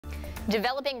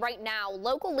Developing right now,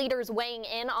 local leaders weighing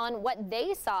in on what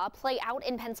they saw play out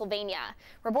in Pennsylvania.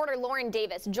 Reporter Lauren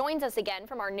Davis joins us again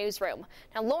from our newsroom.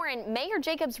 Now, Lauren, Mayor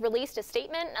Jacobs released a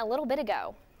statement a little bit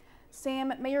ago.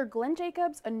 Sam, Mayor Glenn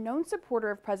Jacobs, a known supporter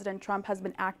of President Trump, has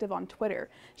been active on Twitter,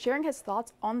 sharing his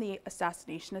thoughts on the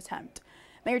assassination attempt.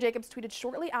 Mayor Jacobs tweeted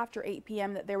shortly after 8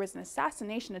 p.m. that there was an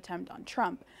assassination attempt on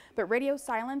Trump, but radio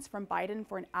silence from Biden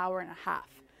for an hour and a half.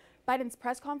 Biden's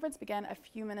press conference began a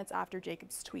few minutes after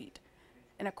Jacobs' tweet.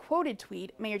 In a quoted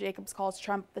tweet, Mayor Jacobs calls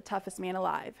Trump the toughest man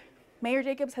alive. Mayor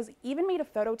Jacobs has even made a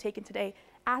photo taken today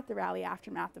at the rally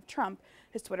aftermath of Trump,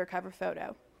 his Twitter cover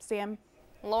photo. Sam?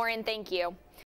 Lauren, thank you.